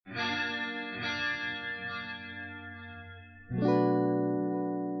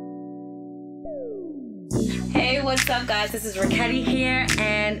what's up, guys? This is Raquetti here,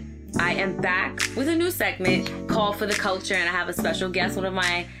 and I am back with a new segment called For the Culture, and I have a special guest, one of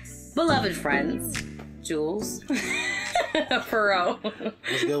my beloved friends, Jules Farrow.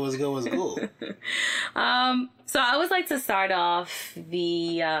 What's good? So I always like to start off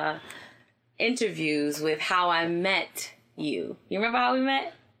the interviews with how I met you. You remember how we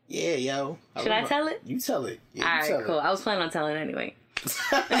met? Yeah, yo. Should I tell it? You tell it. Yeah, all right, cool. I was planning on telling anyway.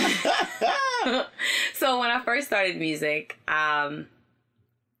 So when I first started music, I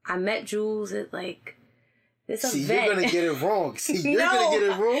met Jules at like this event. See, you're gonna get it wrong. You're gonna get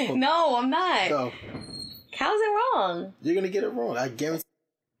it wrong. No, I'm not. No. How's it wrong? You're gonna get it wrong. I guarantee.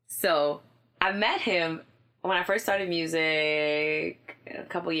 So I met him when I first started music a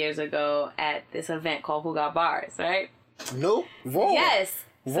couple years ago at this event called Who Got Bars, right? Nope. Wrong. Yes.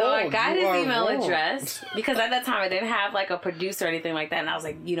 So wrong. I got his email wrong. address because at that time I didn't have like a producer or anything like that. And I was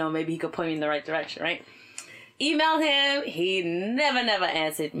like, maybe he could point me in the right direction, right? Emailed him. He never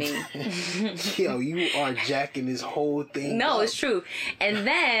answered me. Yo, you are jacking this whole thing. No, up. it's true. And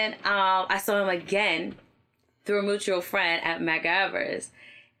then I saw him again through a mutual friend at MacGyver's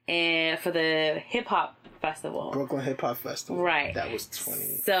and for the hip hop festival. Brooklyn Hip Hop Festival. Right. That was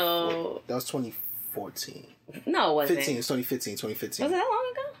 2014. No, it wasn't. 15. It's 2015. Was it that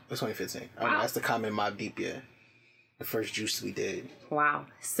long ago? It was 2015. Wow. That's the Common Mob Deep, yeah. The first Juice we did. Wow.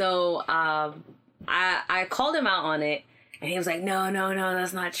 So I called him out on it, and he was like, no,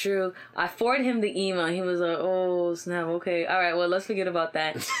 that's not true. I forwarded him the email, and he was like, oh, snap, okay. All right, well, let's forget about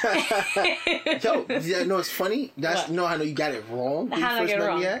that. Yo, yeah, no, it's funny. I know you got it wrong. How did I get it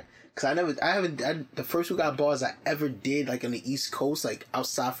wrong? Because the first Who Got Bars I ever did, like, on the East Coast, like,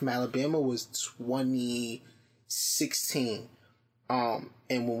 outside from Alabama, was 2016. And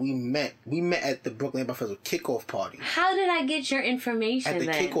when we met at the Brooklyn Hip Hop Festival kickoff party. How did I get your information At the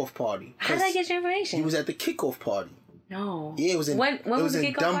then? kickoff party. How did I get your information? You was at the kickoff party. No. Yeah, it was in when was the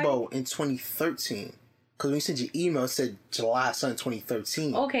in kickoff Dumbo party? in 2013. Because when you sent your email, it said July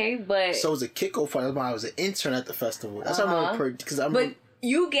 2013. Okay, but... So it was a kickoff party. That's why I was an intern at the festival. That's why I remember. But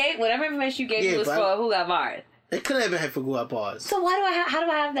you gave... Whatever information you gave me was for Who Got Bars. It couldn't have been for Who Got Bars. So how do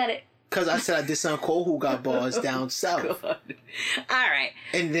I have that... Because I said I did something called Who Got Bars down south. God. All right.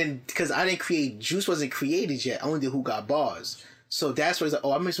 And then, because I didn't create... Juice wasn't created yet. I only did Who Got Bars. So that's why it's like,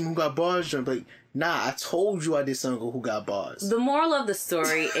 I made some Who Got Bars. But nah, I told you I did something called Who Got Bars. The moral of the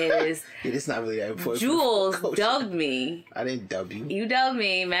story is... Yeah, it's not really that important. Jules dubbed me. I didn't dub you. You dubbed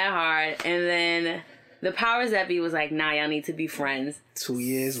me, mad hard. And then the powers that be was like, nah, y'all need to be friends. 2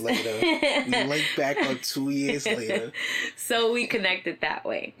 years later. We linked back on 2 years later. So we connected that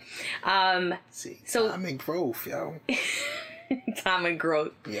way. See, so time and growth, yo. Time and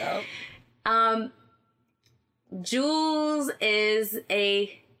growth. Yeah. Jules is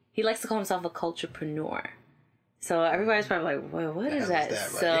he likes to call himself a culturepreneur. So everybody's probably like, well, what is that? Right?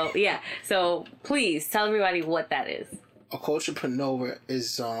 So yeah. So please tell everybody what that is. A culturepreneur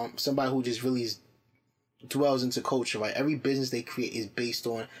is somebody who just really dwells into culture, right? Every business they create is based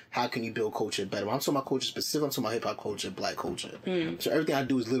on how can you build culture better. When I'm talking about culture specific, I'm talking about hip-hop culture, black culture. So everything I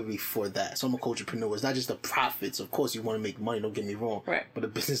do is literally for that. So I'm a culturepreneur. It's not just the profits. Of course, you want to make money, don't get me wrong. Right. But the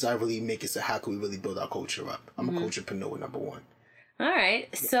business I really make is how can we really build our culture up. I'm a culturepreneur, number one. All right,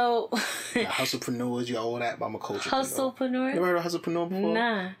 so... Hustlepreneurs, you got all that, but I'm a culturepreneur. Hustlepreneur? You ever heard of hustlepreneur before?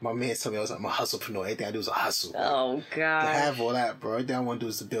 Nah. My man told me I'm a hustlepreneur. Everything I do is a hustle. Oh, God. I have all that, bro. Everything I want to do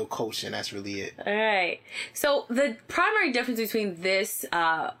is to build culture, and that's really it. All right. So the primary difference between this,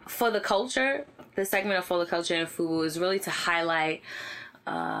 For the Culture, the segment of For the Culture and FUBU is really to highlight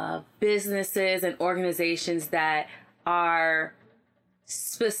businesses and organizations that are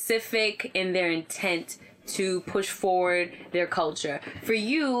specific in their intent to push forward their culture. For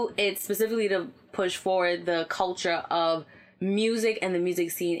you, it's specifically to push forward the culture of music and the music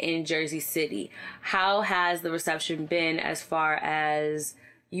scene in Jersey City. How has the reception been as far as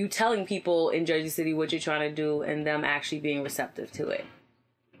you telling people in Jersey City what you're trying to do and them actually being receptive to it?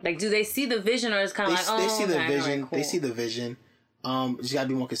 Like, do they see the vision, or is kind of like, oh, they see the okay, vision. right, cool. They see the vision. You just gotta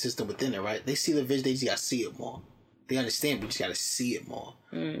be more consistent within it, right? They see the vision. They just gotta see it more. They understand, but you just gotta see it more.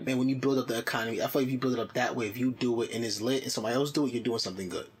 Man, when you build up the economy, I feel like if you build it up that way, if you do it and it's lit and somebody else do it, you're doing something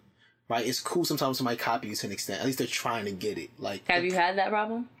good. Right? It's cool sometimes somebody copy you to an extent. At least they're trying to get it. Like, have you had that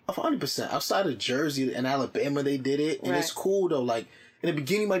problem? 100%. Outside of Jersey and Alabama, they did it. And it's cool, though. Like, in the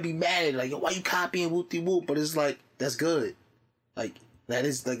beginning, you might be mad. Like, why you copying whoop-de-whoop? But it's like, that's good. Like, that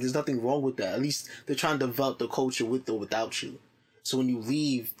is, like, there's nothing wrong with that. At least they're trying to develop the culture with or without you. So when you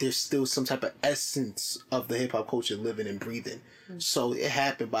leave, there's still some type of essence of the hip-hop culture living and breathing. So it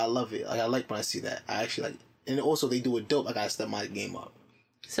happened, but I love it. Like, I like when I see that. I actually like, and also they do it dope. I gotta step my game up.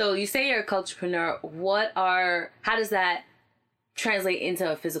 So you say you're a culturepreneur. How does that translate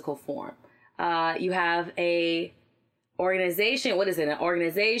into a physical form? You have a organization. What is it? An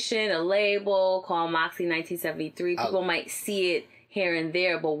organization, a label called Moxie 1973. People might see it here and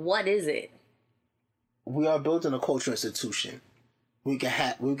there, but what is it? We are building a cultural institution. We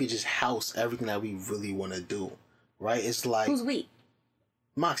could just house everything that we really want to do, right? It's like, who's we?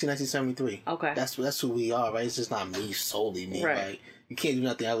 Moxie 1973. Okay, that's who we are, right? It's just not me solely, me, right? You can't do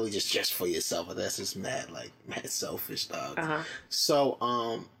nothing really just for yourself. But that's just mad selfish, dog. So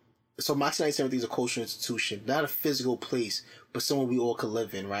so Moxie 1973 is a cultural institution, not a physical place, but somewhere we all could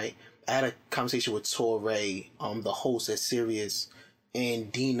live in, right? I had a conversation with Torre, the host at Sirius,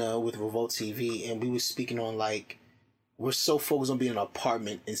 and Dina with Revolt TV, and we were speaking on like, we're so focused on being an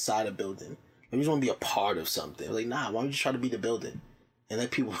apartment inside a building. We just want to be a part of something. We're like, nah, why don't you try to be the building? And let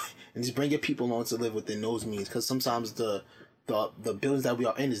people, and just bring your people on to live within those means. Because sometimes the buildings that we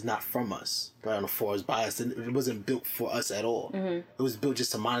are in is not from us, right? On the floor is biased. It wasn't built for us at all. It was built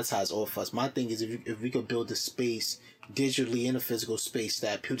just to monetize off us. My thing is, if we could build a space digitally in a physical space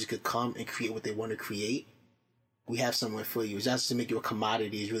that people just could come and create what they want to create, we have somewhere for you. It's not just to make you a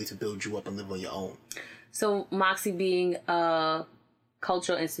commodity. It's really to build you up and live on your own. So Moxie being a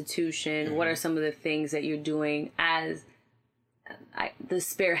cultural institution, what are some of the things that you're doing as the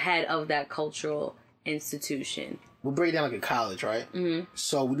spearhead of that cultural institution? We'll break it down like a college, right?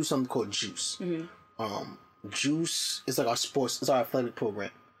 So we do something called Juice. Juice is like our sports. It's our athletic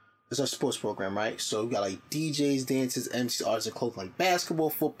program. It's our sports program, right? So we got like DJs, dancers, MCs, artists, and clothing, like basketball,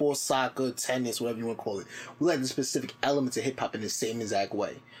 football, soccer, tennis, whatever you want to call it. We like the specific elements of hip hop in the same exact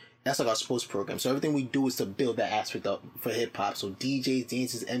way. That's like our sports program. So everything we do is to build that aspect up for hip hop. So DJs,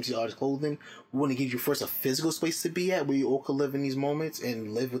 dancers, MCs, artists, clothing. We want to give you first a physical space to be at where you all can live in these moments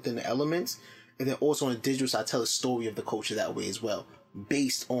and live within the elements. And then also on the digital side, tell a story of the culture that way as well,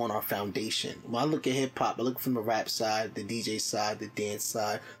 based on our foundation. When I look at hip hop, I look from the rap side, the DJ side, the dance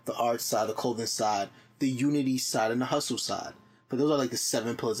side, the art side, the clothing side, the unity side, and the hustle side. But those are like the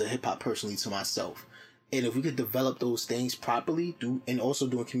 7 pillars of hip hop personally to myself. And if we could develop those things properly, and also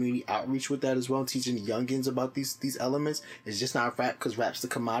doing community outreach with that as well, teaching the youngins about these elements, it's just not rap because rap's the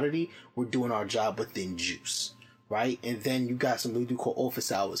commodity. We're doing our job within Juice, right? And then you got something we do called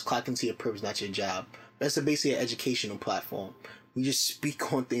office hours, clock into your purpose, not your job. That's basically an educational platform. We just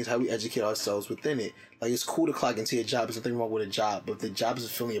speak on things, how we educate ourselves within it. Like, it's cool to clock into your job. There's nothing wrong with a job. But if the job is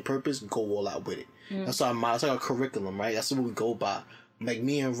fulfilling your purpose, go all out with it. That's our model. It's like our curriculum, right? That's what we go by. Like,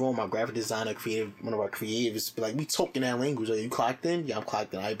 me and Rome, our graphic designer, one of our creatives, be like, we talking that language. Like, you clocked in? Yeah, I'm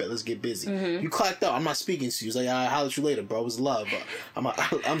clocked in. I bet, let's get busy. You clocked out. I'm not speaking to you. It's like, I'll holler at you later, bro. It was love. But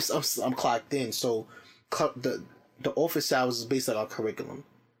I'm clocked in. So, the office hours is based on our curriculum.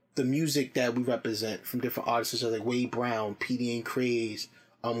 The music that we represent from different artists, such as like Wade Brown, PD and Craze,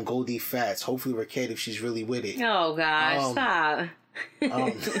 Goldie Fats, hopefully Raquette if she's really with it. Oh gosh, stop.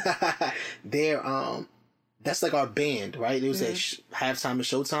 That's like our band, right? It was like halftime and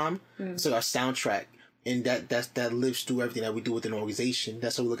showtime. It's like our soundtrack, and that lives through everything that we do within an organization.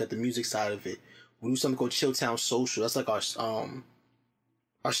 That's how we look at the music side of it. We do something called Chilltown Social. That's like our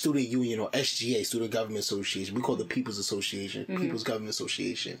student union, or SGA, Student Government Association. We call it the People's Association, People's Government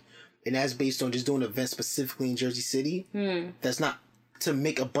Association. And that's based on just doing events specifically in Jersey City. That's not to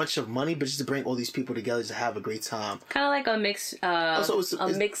make a bunch of money, but just to bring all these people together to have a great time. Kind of like a mixer,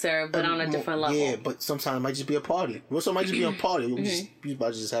 but on a different level. Yeah, but sometimes it might just be a party. Also, it might just be a party. We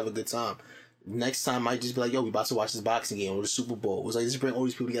about to just have a good time. Next time might just be like, yo, we about to watch this boxing game or the Super Bowl. It was like, just bring all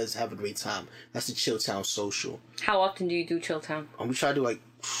these people together to have a great time. That's the Chilltown Social. How often do you do Chilltown? We try to do like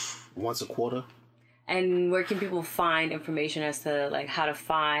once a quarter. And where can people find information as to like how to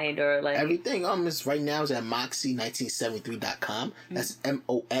find or like everything? Is right now is at moxie1973.com. That's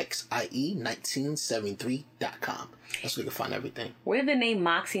MOXIE 1973.com. That's where you can find everything. Where did the name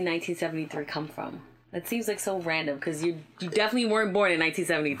Moxie 1973 come from? That seems like so random because you definitely weren't born in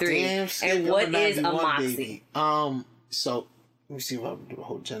 1973. Damn, and what is a Moxie? Baby. So let me see if I can do the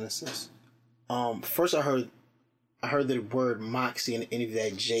whole genesis. First I heard the word Moxie in an interview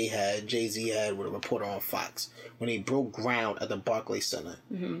that Jay-Z had with a reporter on Fox when they broke ground at the Barclays Center.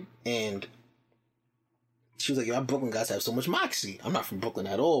 And she was like, yo, our Brooklyn guys have so much Moxie. I'm not from Brooklyn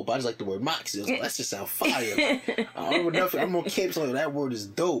at all, but I just like the word Moxie. I was like, that just sound fire. I'm on campus, like, that word is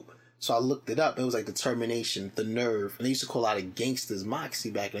dope. So I looked it up. It was like determination, the nerve. And they used to call a lot of gangsters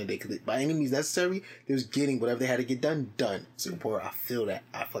Moxie back in the day. Because by any means necessary, they was getting whatever they had to get done. Singapore, I feel that.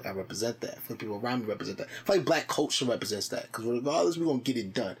 I feel like I represent that. I feel like people around me represent that. I feel like black culture represents that. Because regardless, we're going to get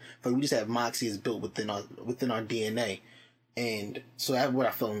it done. I feel like we just have Moxie is built within our DNA. And so that's what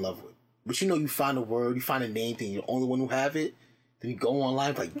I fell in love with. But you find a word, you find a name thing, you're the only one who have it. Then you go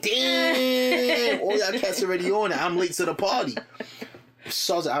online like, damn, all y'all cats already on it. I'm late to the party.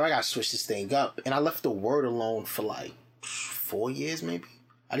 So I was like, all right, I gotta switch this thing up. And I left the word alone for like 4 years, maybe.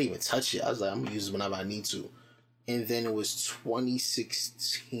 I didn't even touch it. I was like, I'm gonna use it whenever I need to. And then it was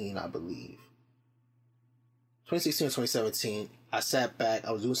 2016, I believe. 2016 or 2017. I sat back.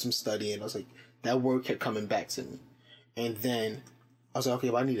 I was doing some studying. I was like, that word kept coming back to me. And then I was like, okay,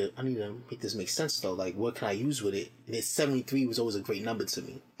 well, I need to make this make sense though. Like, what can I use with it? And then 73 was always a great number to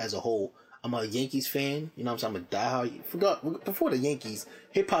me as a whole. I'm a Yankees fan. You know what I'm saying? I'm a diehard. Before the Yankees,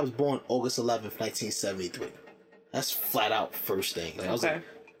 hip hop was born August 11th, 1973. That's flat out first thing. Like, I was like,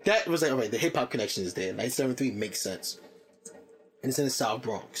 that was like, all right, the hip hop connection is there. 1973 makes sense. And it's in the South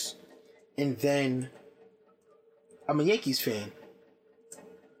Bronx. And then I'm a Yankees fan.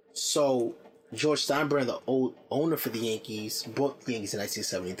 So George Steinbrenner, the old owner for the Yankees, bought the Yankees in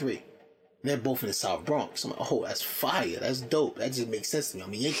 1973. And they're both in the South Bronx. I'm like, oh, that's fire. That's dope. That just makes sense to me.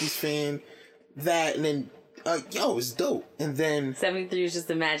 I'm a Yankees fan. That, and then, it's dope. And then 73 is just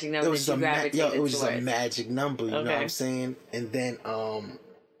a magic number. It was just a magic number. You know what I'm saying? And then,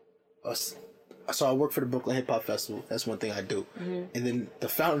 so I work for the Brooklyn Hip Hop Festival. That's one thing I do. Mm-hmm. And then the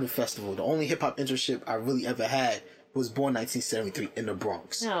founder of the festival, the only hip hop internship I really ever had, was born 1973 in the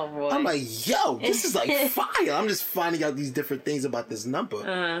Bronx. Oh boy! I'm like, yo, this is like fire. I'm just finding out these different things about this number.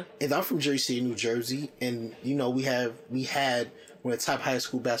 Uh-huh. And I'm from Jersey City, New Jersey, and you know we had one of the top high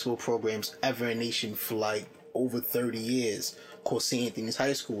school basketball programs ever in the nation for like over 30 years, called St. Anthony's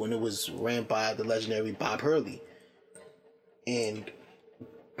High School, and it was ran by the legendary Bob Hurley. And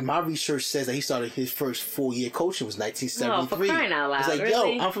my research says that he started his first full-year coaching was 1973. Oh, for crying out loud. It's like,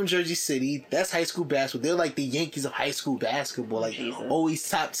 really? yo, I'm from Jersey City. That's high school basketball. They're like the Yankees of high school basketball. Like, always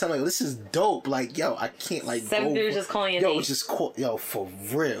top 10. Like, this is dope. Like, yo, I can't, like, 73 was just calling your name. It was just for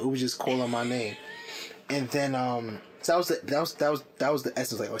real. It was just calling my name. And then, so that was the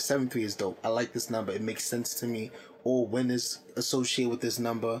essence. Like, 73 is dope. I like this number. It makes sense to me. All winners associated with this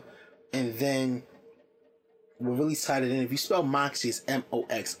number. And then what really tied it in, if you spell Moxie, it's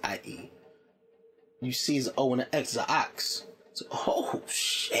Moxie. You see it's an O and an X, it's an ox. So, oh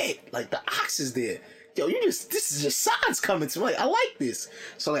shit, like the ox is there. Yo, this is just signs coming to me. Like, I like this.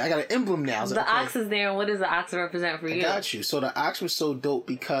 So like I got an emblem now. The ox is there, and what does the ox represent for you? I got you. So the ox was so dope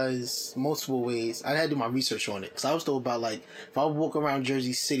because multiple ways. I had to do my research on it. Because I was told about like, if I walk around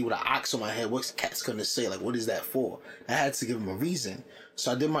Jersey City with an ox on my head, what's cat's gonna say? Like, what is that for? I had to give him a reason.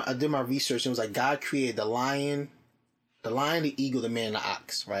 So I did my research, and it was like God created the lion, the eagle, the man, and the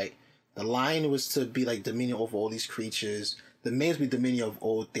ox, right? The lion was to be like dominion over all these creatures. The man's be dominion of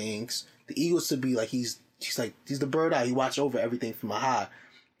all things. The eagle's to be like he's the bird eye. He watch over everything from a high.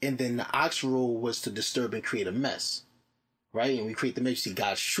 And then the ox role was to disturb and create a mess, right? And we create the mess. You see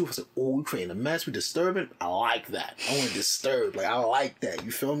God's truth. I said, oh, we creating a mess. We disturbing. I like that. I want to disturb. Like I like that.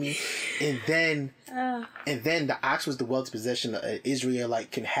 You feel me? And then the ox was the wealth possession that Israel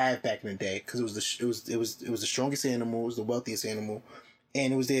like can have back in the day because it was the strongest animal. It was the wealthiest animal,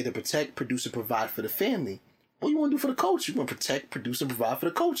 and it was there to protect, produce, and provide for the family. What you want to do for the culture? You want to protect, produce, and provide for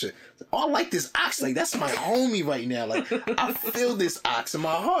the culture. Oh, I like this ox. Like, that's my homie right now. Like, I feel this ox in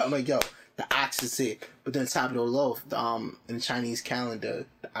my heart. I'm like, yo, the ox is it. But then top of the loaf, in the Chinese calendar,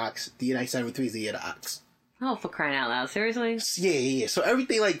 the ox, the year 1973 is the year of the ox. Oh, for crying out loud. Seriously? Yeah. So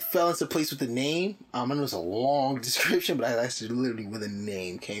everything, like, fell into place with the name. I know it's a long description, but that's literally where the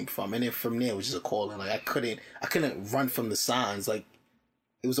name came from. And then from there, it was just a calling. Like, I couldn't run from the signs. Like,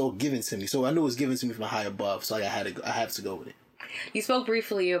 it was all given to me. So I knew it was given to me from a high above. So like, I had to go with it. You spoke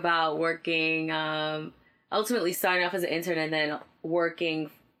briefly about working, ultimately starting off as an intern and then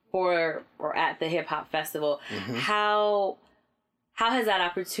working for or at the hip hop festival. Mm-hmm. How has that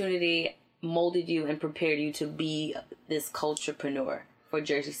opportunity molded you and prepared you to be this culturepreneur for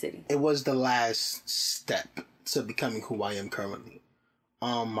Jersey City? It was the last step to becoming who I am currently.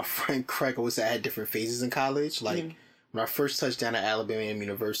 My friend Craig always said I had different phases in college. Like, when I first touched down at Alabama A&M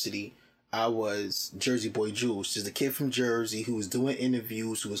University, I was Jersey Boy Jules, just a kid from Jersey who was doing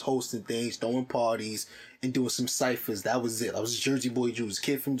interviews, who was hosting things, throwing parties, and doing some ciphers. That was it. I was Jersey Boy Jules,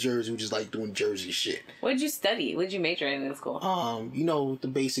 kid from Jersey who just like doing Jersey shit. What did you study? What did you major in school? The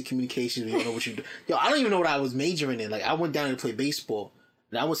basic communications. You don't know what you do. Yo, I don't even know what I was majoring in. Like, I went down to play baseball.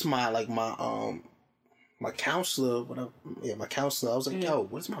 And I went to my counselor, my counselor, I was like, yo,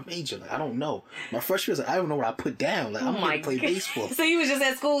 what's my major? Like, I don't know. My freshman was like, I don't know what I put down. Like, I'm here to play baseball. So you was just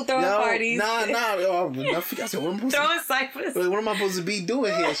at school throwing parties? Nah. I said, what am I supposed throwing ciphers? What am I supposed to be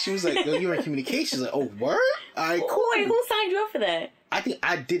doing here? She was like, yo, you're in communications. Like, oh, word? All right, cool. Wait, who signed you up for that? I think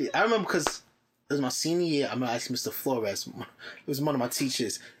I did it. I remember because it was my senior year. I'm gonna ask Mr. Flores. It was one of my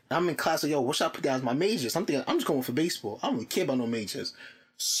teachers. And I'm in class like, yo, what should I put down as my majors? I'm thinking, I'm just going for baseball. I don't really care about no majors.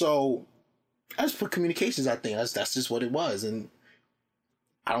 So I just put communications, I think. That's just what it was. And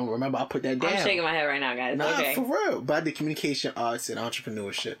I don't remember I put that down. I'm shaking my head right now, guys. Nah, okay. for real. But I did communication arts and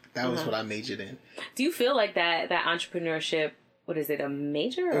entrepreneurship. That was what I majored in. Do you feel like that entrepreneurship, what is it, a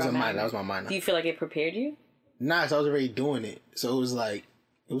major? It was a minor. That was my minor. Do you feel like it prepared you? Nah, so I was already doing it. So it was like,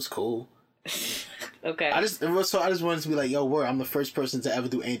 it was cool. Okay. I just wanted to be like, yo, I'm the first person to ever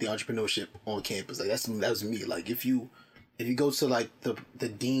do anything entrepreneurship on campus. Like that was me. Like if you go to like the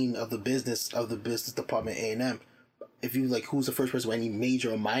dean of the business department at A&M, if you like who's the first person with any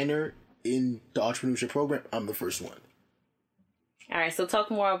major or minor in the entrepreneurship program, I'm the first one. All right, so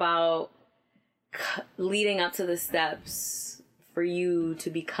talk more about leading up to the steps for you to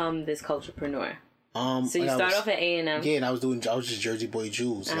become this culturepreneur. So you start off at A&M. Yeah, and I was just Jersey Boy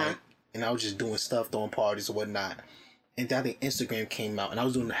Jules, like, and I was just doing stuff, throwing parties or whatnot. And then I think Instagram came out, and I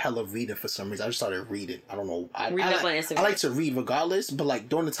was doing hella reading for some reason. I just started reading. I don't know. Reading up on Instagram. I like to read regardless, but like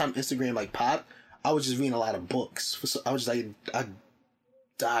during the time Instagram like popped, I was just reading a lot of books. I was just like, I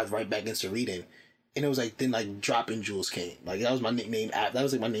dived right back into reading. And it was like, then like Dropping Jewels came. Like that was my nickname. That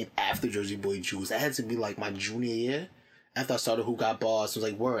was like my name after Jersey Boy Jules. That had to be like my junior year. After I started Who Got Bars, it was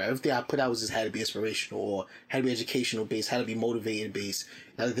like, word. Everything I put out was just had to be inspirational or had to be educational based, had to be motivated based.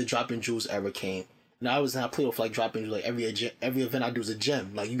 Now that the Dropping Jewels era came. Now I played with like Dropping Jewels. Like every event I do is a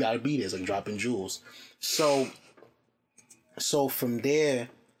gem. Like you gotta be there. It's like Dropping Jewels. So from there,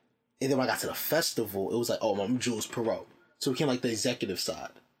 and then when I got to the festival, it was like, oh, I'm Jules Perot. So it became like the executive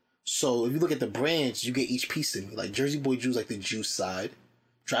side. So if you look at the brands, you get each piece of me. Like Jersey Boy Jules, like the juice side.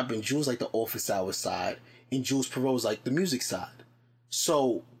 Dropping Jewels, like the office hour side. And Jules Perot is like the music side.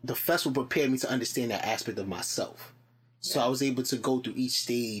 So the festival prepared me to understand that aspect of myself. So I was able to go through each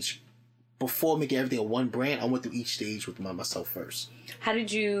stage. Before making everything a one brand, I went through each stage with myself first. How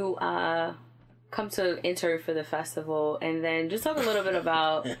did you come to enter for the festival? And then just talk a little bit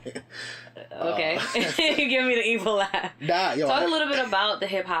about... Okay. Give me the evil laugh. Talk a little bit about the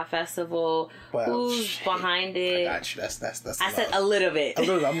Hip Hop Festival. Well, who's behind it? I got you. That's I said a little bit. A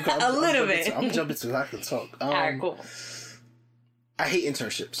little bit. A little bit. I'm jumping to I can talk. All right, cool. I hate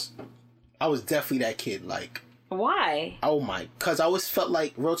internships. I was definitely that kid. Like... Why? Oh my! Because I always felt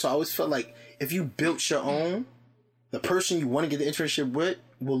like, real talk, I always felt like if you built your own, the person you want to get the internship with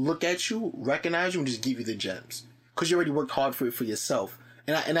will look at you, recognize you, and just give you the gems. Because you already worked hard for it for yourself.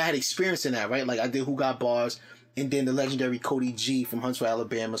 And I had experience in that, right? Like I did Who Got Bars, and then the legendary Cody G from Huntsville,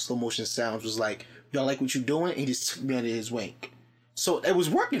 Alabama, Slow Motion Sounds was like, y'all like what you doing? And he just took me under his wing. So it was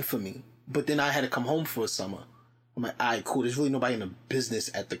working for me. But then I had to come home for a summer. I'm like, all right, cool. There's really nobody in the business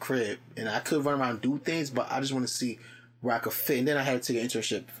at the crib. And I could run around and do things, but I just want to see where I could fit. And then I had to take an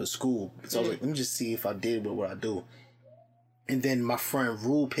internship for school. So I was like, let me just see if I did with what I do. And then my friend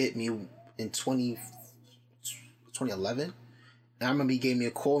Rube hit me in 2011. And I remember he gave me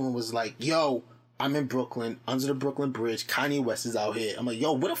a call and was like, yo, I'm in Brooklyn, under the Brooklyn Bridge. Kanye West is out here. I'm like,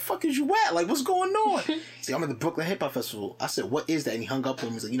 yo, where the fuck is you at? Like, what's going on? He's like, I'm at the Brooklyn Hip Hop Festival. I said, what is that? And he hung up on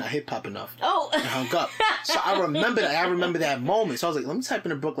me. He's like, you're not hip hop enough. Oh. And hung up. So I remember that. I remember that moment. So I was like, let me type in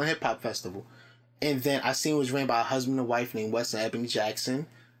the Brooklyn Hip Hop Festival. And then I seen it was ran by a husband and wife named Wes and Ebony Jackson.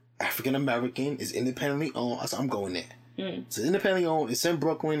 African American, is independently owned. I said, I'm going there. It's independently owned. It's in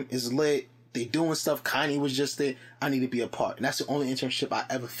Brooklyn. It's lit. They doing stuff. Kanye was just there. I need to be a part. And that's the only internship I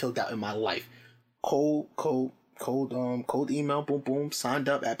ever filled out in my life. Cold email, boom, boom, signed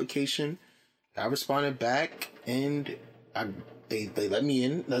up, application. I responded back, and they let me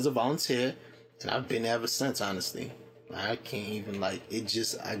in as a volunteer, and I've been there ever since, honestly. I can't even, I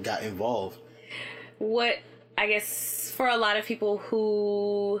got involved. What, I guess, for a lot of people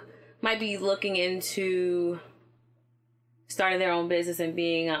who might be looking into starting their own business and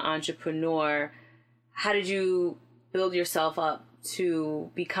being an entrepreneur, how did you build yourself up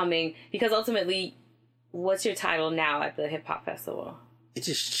to becoming, because ultimately, what's your title now at the Hip Hop Festival? It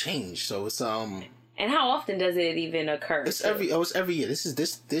just changed, so it's And how often does it even occur? It's every year.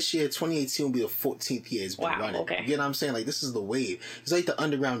 This year, 2018 will be the 14th year it's been running. Okay. You know what I'm saying? Like, this is the wave. It's like the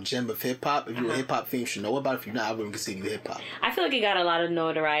underground gem of hip hop. If you're a hip hop fan, you should know about it. If you're not, I wouldn't consider you hip hop. I feel like it got a lot of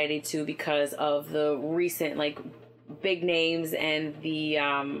notoriety too because of the recent big names and the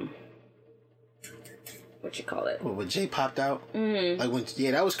what you call it? When Jay popped out,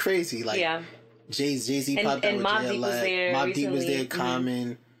 that was crazy. Jay-Z popped out. And Mobb Deep was there. Mobb Deep was there.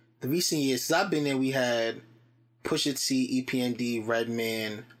 Common. The recent years, since I've been there, we had Pusha T, EPMD,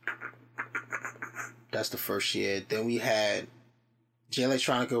 Redman. That's the first year. Then we had Jay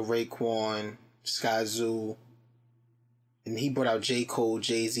Electronica, Raekwon, Skyzoo. And he brought out J. Cole,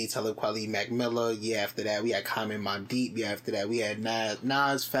 Jay-Z, Talib Kweli, Mac Miller. Yeah, after that, we had Common, Mobb Deep. Yeah, after that, we had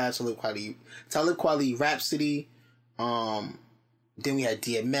Nas, Fab, Talib Kweli, Rhapsody. Then we had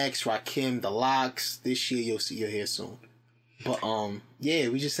DMX, Rakim, The Lox. This year, you'll hear soon. But, yeah,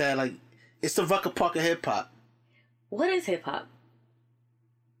 we just had, like, it's the Rucker Park of hip-hop. What is hip-hop?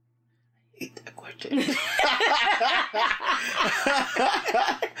 I hate that question.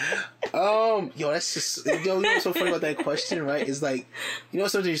 Yo, that's just, yo, you know what's so funny about that question, right? It's like, you know,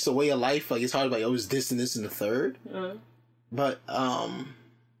 sometimes it's a way of life. Like, it's hard, like, oh, it's this and this and the third. Mm-hmm. But,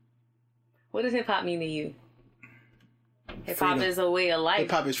 what does hip-hop mean to you? Hip-hop is a way of life.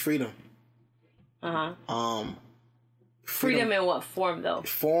 Hip-hop is freedom. Freedom in what form, though?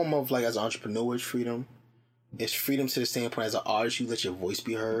 Form of, like, as an entrepreneur, it's freedom. It's freedom to the standpoint as an artist, you let your voice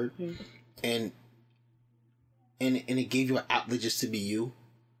be heard. Mm-hmm. And it gave you an outlet just to be you.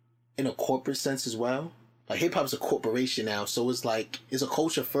 In a corporate sense as well. Like, hip-hop is a corporation now, so it's like, it's a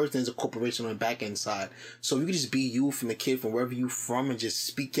culture first, and it's a corporation on the back end side. So if you can just be you from a kid from wherever you from and just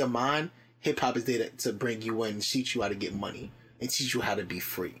speak your mind, hip-hop is there to bring you in and teach you how to get money and teach you how to be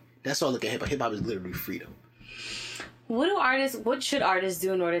free. That's all I look at hip-hop. Hip-hop is literally freedom. What should artists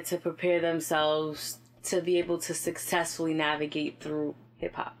do in order to prepare themselves to be able to successfully navigate through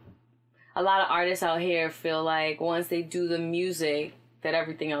hip-hop? A lot of artists out here feel like once they do the music, that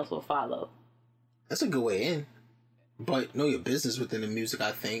everything else will follow. That's a good way in. But know your business within the music,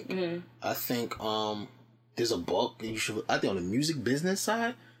 I think. Mm-hmm. I think there's a book. I think on the music business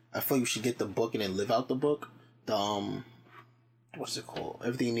side, I feel you should get the book and then live out the book. What's it called?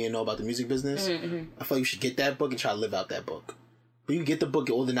 Everything you need to know about the music business. Mm-hmm. I feel you should get that book and try to live out that book. But you get the book,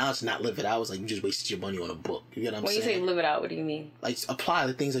 get all the knowledge and not live it out. It's like you just wasted your money on a book. You get what I'm saying? When you say live it out, what do you mean? Like, apply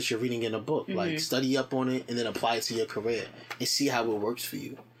the things that you're reading in a book. Mm-hmm. Like, study up on it and then apply it to your career and see how it works for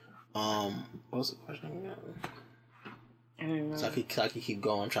you. What was the question? I don't know. So I could keep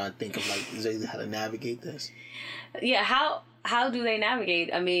going. I'm trying to think of, like, exactly how to navigate this. Yeah, how do they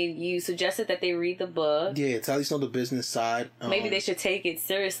navigate? I mean, you suggested that they read the book. Yeah, to at least know the business side. Maybe they should take it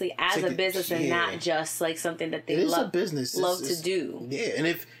seriously as a business and not just like something that they love to do. Yeah, and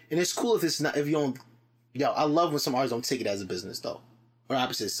it's cool if it's not, if you don't. Yo, I love when some artists don't take it as a business though, or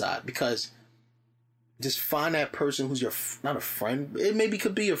opposite side, because just find that person who's your not a friend. It maybe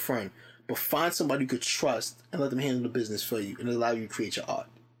could be a friend, but find somebody you could trust and let them handle the business for you and allow you to create your art.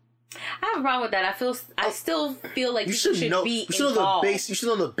 I have a problem with that. I still feel like you should be involved. You should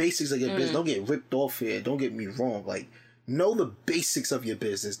know the basics of your business. Don't get ripped off here. Don't get me wrong. Like, know the basics of your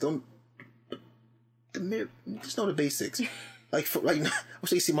business. Just know the basics. I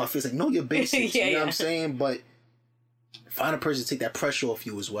wish you see my face. Like, know your basics. You know what I'm saying? But find a person to take that pressure off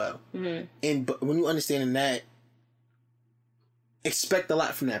you as well. Mm-hmm. But when you understand that, expect a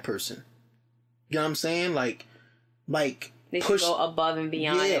lot from that person. You know what I'm saying? Like. They should go above and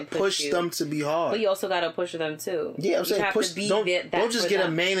beyond. Yeah, and push them to be hard. But you also gotta push them too. Yeah, I'm saying push. Don't just get a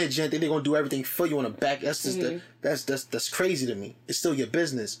manager and think they're gonna do everything for you on the back. That's just that's crazy to me. It's still your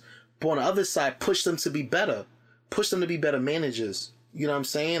business. But on the other side, push them to be better. Push them to be better managers. You know what I'm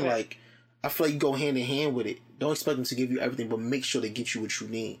saying? Right. Like, I feel like you go hand in hand with it. Don't expect them to give you everything, but make sure they get you what you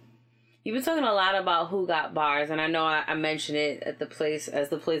need. You've been talking a lot about Who Got Bars, and I know I mentioned it at the place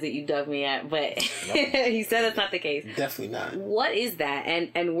that you dug me at, but he said that's not the case. Definitely not. What is that,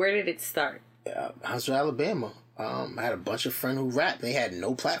 and where did it start? Huntsville, Alabama. I had a bunch of friends who rapped. They had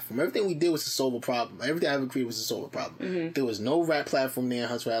no platform. Everything we did was to solve a problem. Everything I ever created was to solve a problem. Mm-hmm. There was no rap platform there in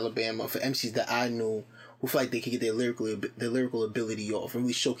Huntsville, Alabama for MCs that I knew who felt like they could get their lyrical ability off and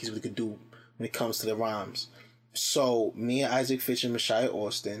really showcase what they could do when it comes to the rhymes. So me and Isaac Fitch and Mashia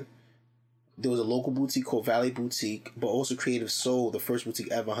Austin. There was a local boutique called Valley Boutique, but also Creative Soul, the first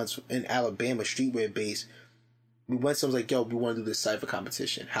boutique ever in Alabama, streetwear based. We went to them, like, yo, we want to do this cypher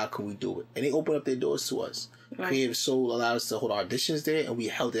competition. How can we do it? And they opened up their doors to us. Right. Creative Soul allowed us to hold auditions there, and we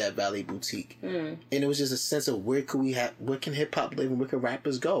held it at Valley Boutique. And it was just a sense of where can hip hop live and where can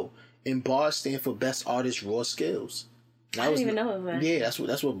rappers go? And bars stand for Best Artist Raw Skills. I didn't even know that. Yeah, that's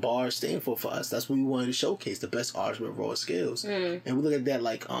what bars stand for us. That's what we wanted to showcase, the best artists with raw skills. And we look at that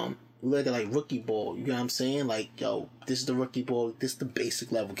like we look at like rookie ball. You know what I'm saying? Like, yo, this is the rookie ball. This is the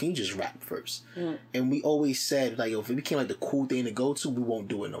basic level. Can you just rap first? And we always said, like, yo, if it became like the cool thing to go to, we won't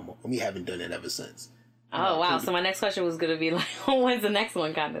do it no more. And we haven't done it ever since. Oh, wow. So my next question was going to be like, when's the next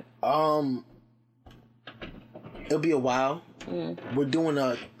one, kind of? It'll be a while. We're doing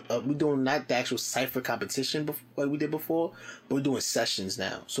not the actual cypher competition like we did before, but we're doing sessions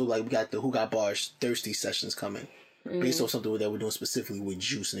now. So, like, we got the Who Got Bars Thirsty sessions coming. Based on something that we're doing specifically with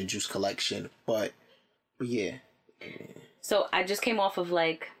Juice and the Juice collection. But yeah. So I just came off of,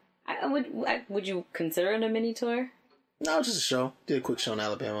 like, would you consider it a mini tour? No, just a show. Did a quick show in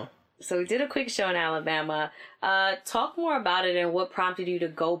Alabama. So we did a quick show in Alabama. Talk more about it and what prompted you to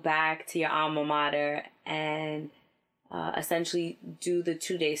go back to your alma mater and essentially do the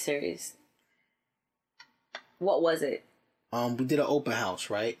 2-day series. What was it? We did an open house,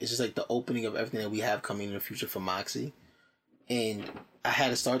 right? It's just like the opening of everything that we have coming in the future for Moxie. And I had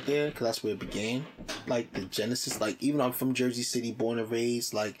to start there because that's where it began. Like the genesis, like even though I'm from Jersey City, born and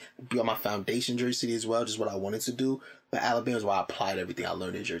raised, like be on my foundation Jersey City as well, just what I wanted to do. But Alabama is where I applied everything I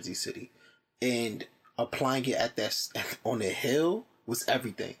learned in Jersey City. And applying it at that on the hill was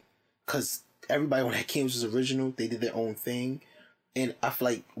everything. Because everybody on that campus was original. They did their own thing. And I feel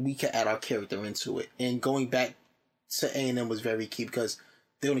like we could add our character into it. And going back to A&M was very key because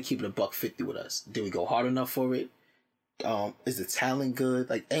they want to keep it $150 with us. Did we go hard enough for it? Is the talent good?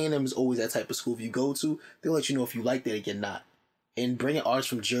 Like A&M is always that type of school. If you go to, they'll let you know if you like that or you're not. And bringing artists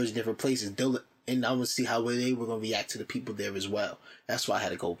from Jersey, different places, and I want to see how they were going to react to the people there as well. That's why I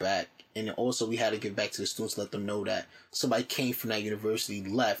had to go back. And also we had to give back to the students, let them know that somebody came from that university,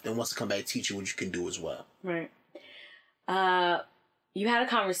 left, and wants to come back and teach you what you can do as well. Right. You had a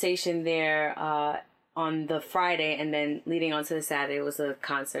conversation there on the Friday, and then leading on to the Saturday was a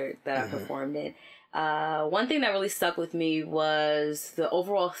concert that I performed in. One thing that really stuck with me was the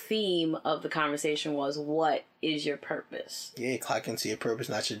overall theme of the conversation was, what is your purpose? Yeah, clock into your purpose,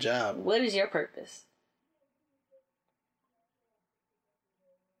 not your job. What is your purpose?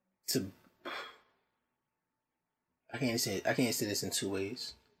 I can't say this in two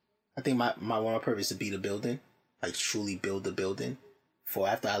ways. I think my one purpose is to be the building, like truly build the building. For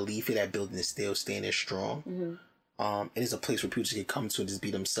after I leave here, that building is still standing strong. It is a place where people just can come to and just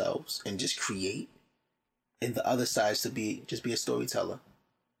be themselves and just create. And the other side is to be a storyteller.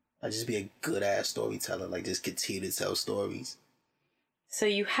 Like just be a good ass storyteller. Like just continue to tell stories. So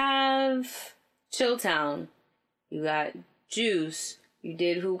you have Chilltown, you got Juice, you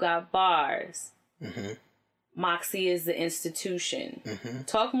did Who Got Bars. Moxie is the institution.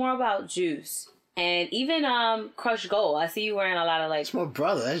 Talk more about Juice. And even Crush Gold. I see you wearing a lot of like. It's my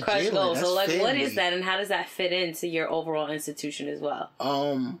brother. That's Crush Jalen. Gold. That's So like, family. what is that, and how does that fit into your overall institution as well?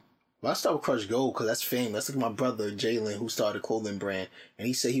 Well, I start with Crush Gold because that's famous. That's like my brother Jalen, who started a clothing brand, and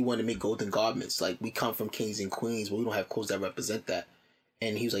he said he wanted to make golden garments. Like we come from kings and queens, but we don't have clothes that represent that.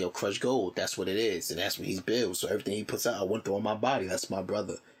 And he was like, "Yo, Crush Gold, that's what it is, and that's what he's built. So everything he puts out, I want through on my body. That's my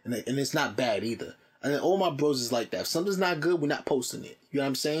brother, and it's not bad either. And all my bros is like that. If something's not good, we're not posting it. You know what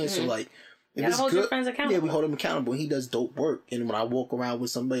I'm saying? So like. If it's hold good, your friends accountable. yeah, we hold him accountable. He does dope work, and when I walk around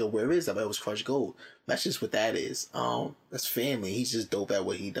with somebody, or where is that? It was Crush Gold. That's just what that is. That's family. He's just dope at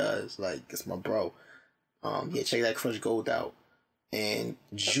what he does. Like it's my bro. Yeah, check that Crush Gold out. And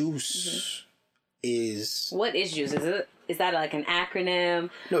Juice is what is Juice? Is that like an acronym?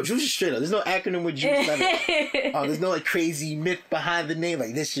 No, Juice is straight up. There's no acronym with Juice. There's no like crazy myth behind the name.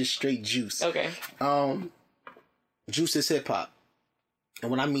 Like this is straight Juice. Okay. Juice is hip hop. And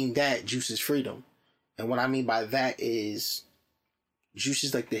when I mean that, Juice is freedom. And what I mean by that is Juice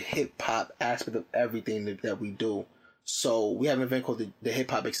is like the hip-hop aspect of everything that we do. So we have an event called the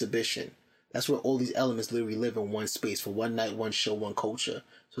Hip-Hop Exhibition. That's where all these elements literally live in one space for one night, one show, one culture.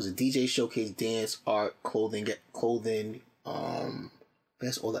 So it's a DJ showcase, dance, art, clothing, that's all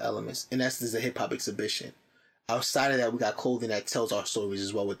the elements. And that's a hip-hop exhibition. Outside of that, we got clothing that tells our stories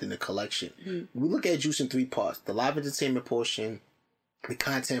as well within the collection. We look at Juice in 3 parts. The live entertainment portion, the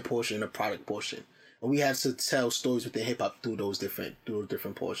content portion, and the product portion. And we have to tell stories within hip hop through those different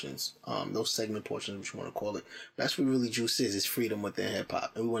portions, those segment portions, which you want to call it. But that's what really Juice is. It's freedom within hip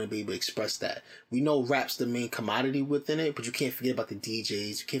hop, and we want to be able to express that. We know rap's the main commodity within it, but you can't forget about the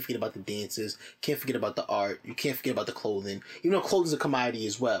DJs, you can't forget about the dancers, you can't forget about the art, you can't forget about the clothing. Even though clothing's a commodity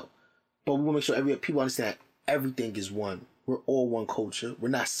as well, but we want to make sure people understand that everything is one. We're all one culture. We're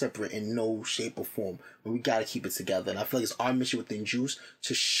not separate in no shape or form. But we gotta keep it together. And I feel like it's our mission within Juice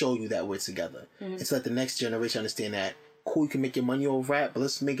to show you that we're together. And to let the next generation understand that, cool, you can make your money over rap, but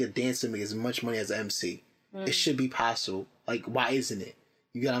let's make a dancer make as much money as an MC. It should be possible. Like, why isn't it?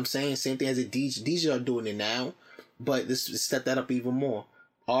 You get what I'm saying? Same thing as a DJ. DJs are doing it now, but let's step that up even more.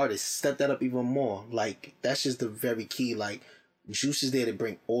 Artists, step that up even more. Like, that's just the very key. Like, Juice is there to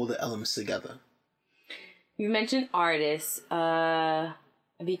bring all the elements together. You mentioned artists,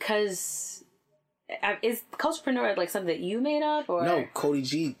 because is culturepreneur like something that you made up, or no? Cody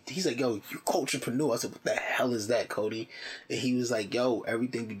G, he's like, yo, you culturepreneur. I said, what the hell is that, Cody? And he was like, yo,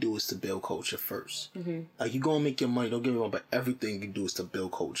 everything you do is to build culture first. Like, you go and make your money, don't get me wrong, but everything you do is to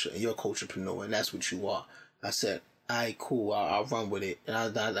build culture, and you're a culturepreneur, and that's what you are. I said, alright, cool, I'll run with it. And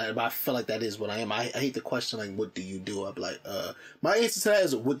I feel like that is what I am. I hate the question, like, what do you do? I'm like, my answer to that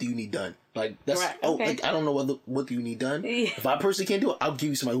is, what do you need done? Like, that's, right, okay. like, I don't know what do you need done? Yeah. If I personally can't do it, I'll give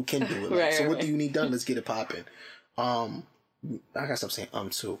you somebody who can do it. Like, right, so what right. do you need done? Let's get it popping. I gotta stop saying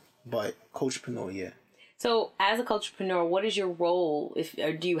too. But coachpreneur, yeah. So, as a coachpreneur, what is your role,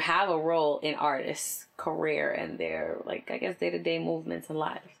 or do you have a role in artists' career and their, like, I guess, day-to-day movements and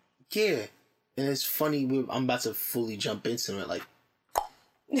lives? Yeah. And it's funny, I'm about to fully jump into it, like, all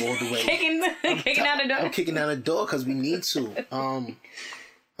the way. kicking down the door? I'm kicking down the door because we need to.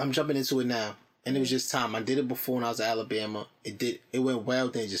 I'm jumping into it now. And it was just time. I did it before when I was at Alabama. It went well,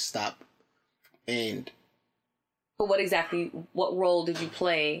 then it just stopped. And... But what role did you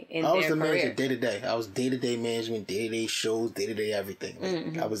play in their career? I was the manager day to day. I was day-to-day management, day-to-day shows, day-to-day everything.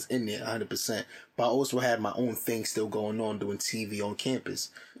 Like, I was in there 100%. But I also had my own thing still going on, doing TV on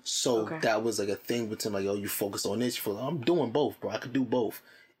campus. So that was like a thing between like, you focus on this. I'm doing both, bro. I could do both.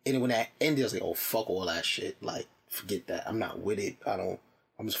 And then when that ended, I was like, oh, fuck all that shit. Like, forget that. I'm not with it. I'm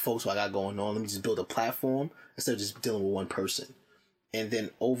just focused on what I got going on. Let me just build a platform instead of just dealing with one person. And then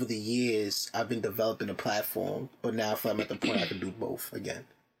over the years, I've been developing a platform, but now I feel I'm at the point I can do both again.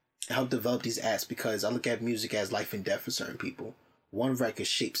 I help develop these apps because I look at music as life and death for certain people. One record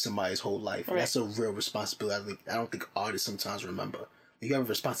shapes somebody's whole life. Right. And that's a real responsibility. I don't think artists sometimes remember. You have a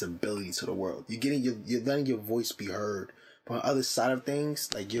responsibility to the world. You're letting your voice be heard. But on the other side of things,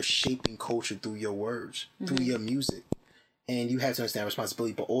 like, you're shaping culture through your words, through your music. And you have to understand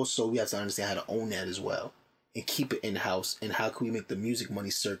responsibility, but also we have to understand how to own that as well. And keep it in-house, and how can we make the music money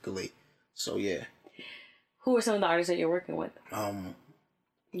circulate? So, yeah. Who are some of the artists that you're working with?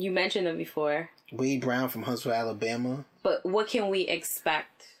 You mentioned them before. Wade Brown from Huntsville, Alabama. But what can we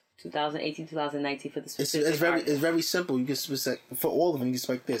expect 2018, 2019 for the specific It's very simple. You can for all of them, you can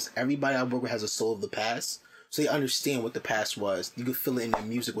expect this. Everybody I work with has a soul of the past. So they understand what the past was. You can feel it in their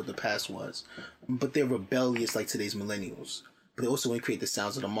music what the past was. But they're rebellious like today's millennials. But they also want to create the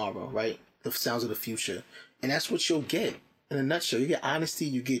sounds of tomorrow, right? The sounds of the future. And that's what you'll get. In a nutshell, you get honesty,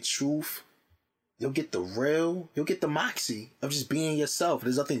 you get truth, you'll get the real, you'll get the moxie of just being yourself.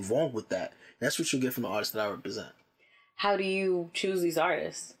 There's nothing wrong with that. That's what you'll get from the artists that I represent. How do you choose these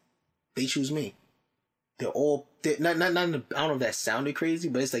artists? They choose me. They're not I don't know if that sounded crazy,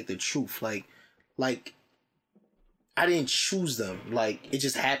 but it's like the truth. Like I didn't choose them. Like, it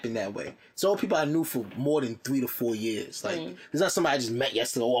just happened that way. It's all people I knew for more than 3 to 4 years. Like, it's not somebody I just met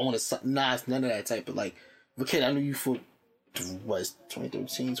yesterday. Oh, I want to... Nah, it's none of that type. But, like, okay, I knew you for,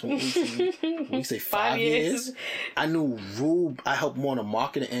 2013, 2018? We say 5 years. I knew Rube. I helped more on the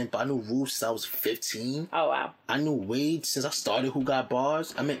marketing end, but I knew Rube since I was 15. Oh, wow. I knew Wade since I started Who Got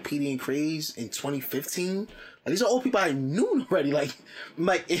Bars. I met Petey and Craze in 2015. Like, these are all people I knew already. Like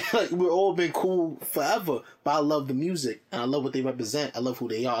we're all been cool forever. But I love the music and I love what they represent. I love who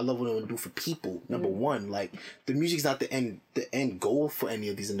they are. I love what they want to do for people. Number one, like, the music's not the end goal for any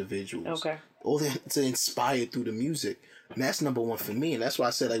of these individuals. Okay. All to inspire through the music. And that's number one for me. And that's why I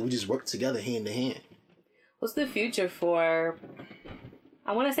said, like, we just work together hand to hand. What's the future for,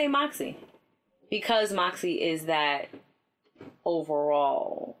 I want to say Moxie? Because Moxie is that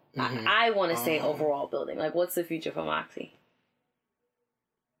overall... I want to say overall building. Like, what's the future for Moxie?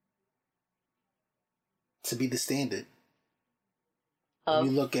 To be the standard. Of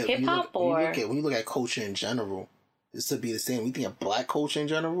hip hop, or when you look at culture in general, it's to be the same. We think of black culture in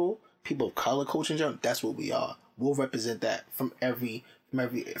general, people of color culture in general. That's what we are. We'll represent that from every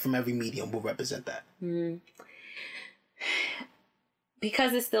medium. We'll represent that. Mm-hmm.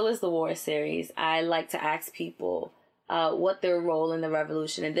 Because it still is the War series, I like to ask people what their role in the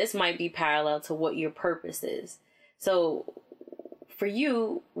revolution, and this might be parallel to what your purpose is. So, for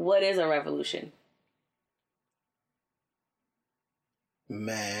you, what is a revolution?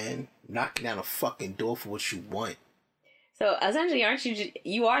 Man, knocking down a fucking door for what you want. So essentially, aren't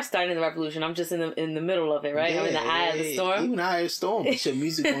you are starting the revolution? I'm just in the middle of it, right? I'm in the eye of the storm. Even the eye of the storm. Your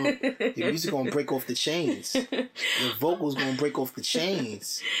music gonna break off the chains. Your vocals gonna break off the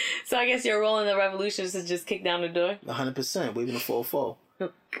chains. So I guess your role in the revolution is to just kick down the door. 100%, waving the 4-4. All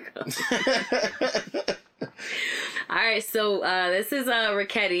right, so this is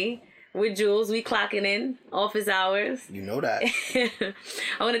Raketti with Jules. We clocking in office hours. You know that.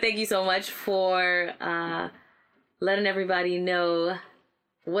 I want to thank you so much for letting everybody know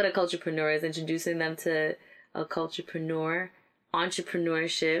what a culturepreneur is, introducing them to a culturepreneur,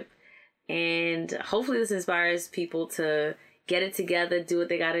 entrepreneurship, and hopefully this inspires people to get it together, do what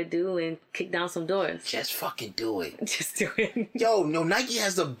they gotta do, and kick down some doors. Just fucking do it. Just do it. Yo, no, Nike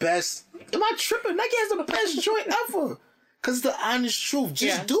has the best... Am I tripping? Nike has the best joint ever. Cause it's the honest truth.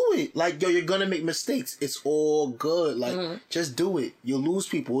 Just do it. Like, yo, you're gonna make mistakes. It's all good. Like, just do it. You'll lose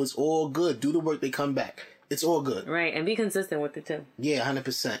people. It's all good. Do the work. They come back. It's all good. Right, and be consistent with it too. Yeah,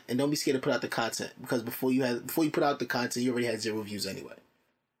 100%. And don't be scared to put out the content, because before you put out the content, you already had 0 views anyway.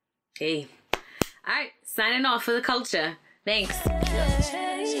 Hey, all right, signing off for the culture. Thanks. In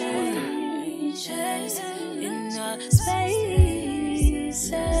the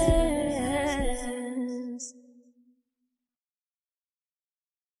space.